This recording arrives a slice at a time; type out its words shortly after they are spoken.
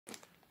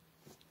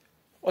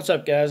What's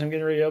up, guys? I'm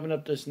getting ready to open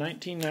up this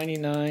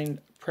 1999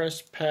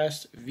 Press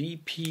Pass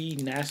VP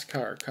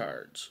Nascar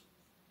cards.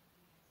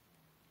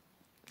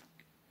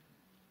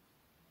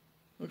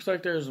 Looks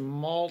like there's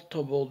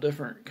multiple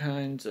different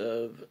kinds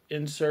of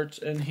inserts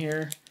in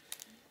here.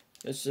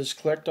 This is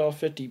collect all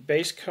 50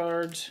 base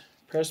cards.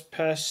 Press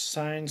Pass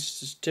signed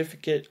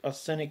certificate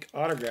authentic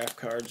autograph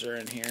cards are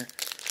in here.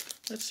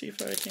 Let's see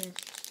if I can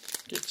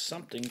get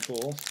something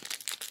cool.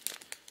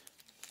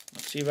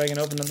 Let's see if I can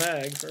open the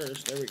bag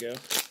first. There we go.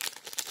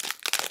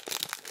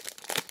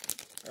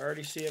 I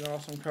already see an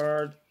awesome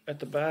card at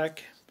the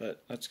back,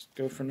 but let's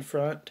go from the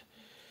front.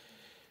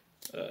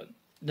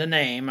 The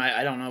name,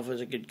 I don't know if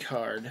it's a good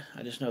card.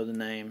 I just know the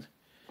name.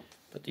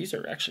 But these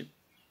are actually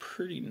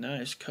pretty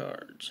nice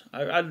cards.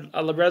 I'd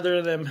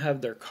rather them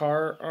have their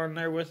car on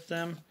there with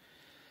them.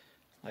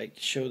 Like,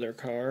 show their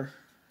car.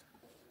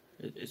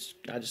 I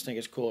just think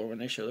it's cooler when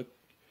they show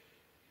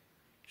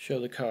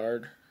the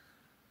card.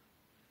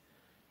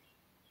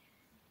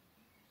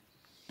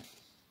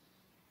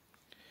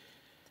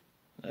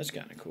 That's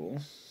kind of cool.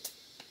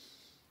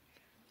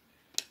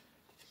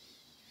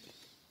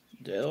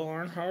 Dale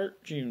Earnhardt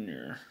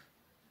Jr.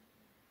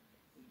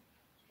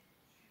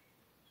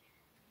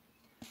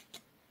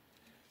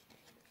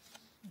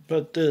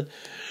 But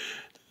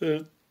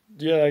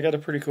yeah, I got a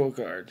pretty cool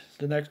card.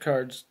 The next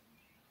card's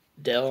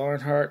Dale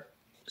Earnhardt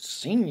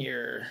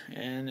Sr.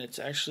 And it's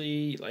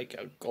actually like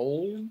a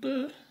gold.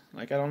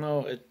 Like, I don't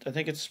know. I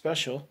think it's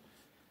special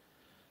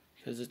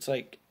because it's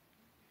like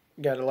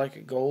got like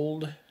a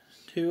gold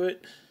to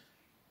it.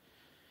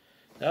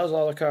 That was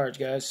all the cards,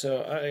 guys.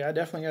 So I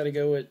definitely got to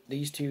go with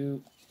these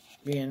two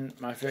being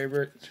my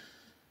favorite.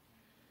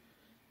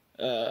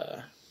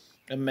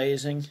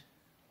 Amazing.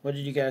 What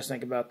did you guys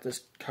think about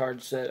this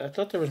card set? I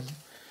thought there was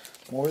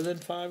more than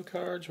 5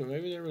 cards, but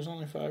maybe there was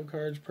only 5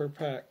 cards per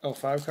pack. Oh,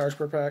 5 cards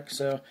per pack.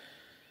 So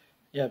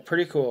yeah,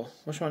 pretty cool.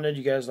 Which one did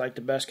you guys like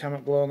the best?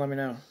 Comment below and let me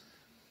know.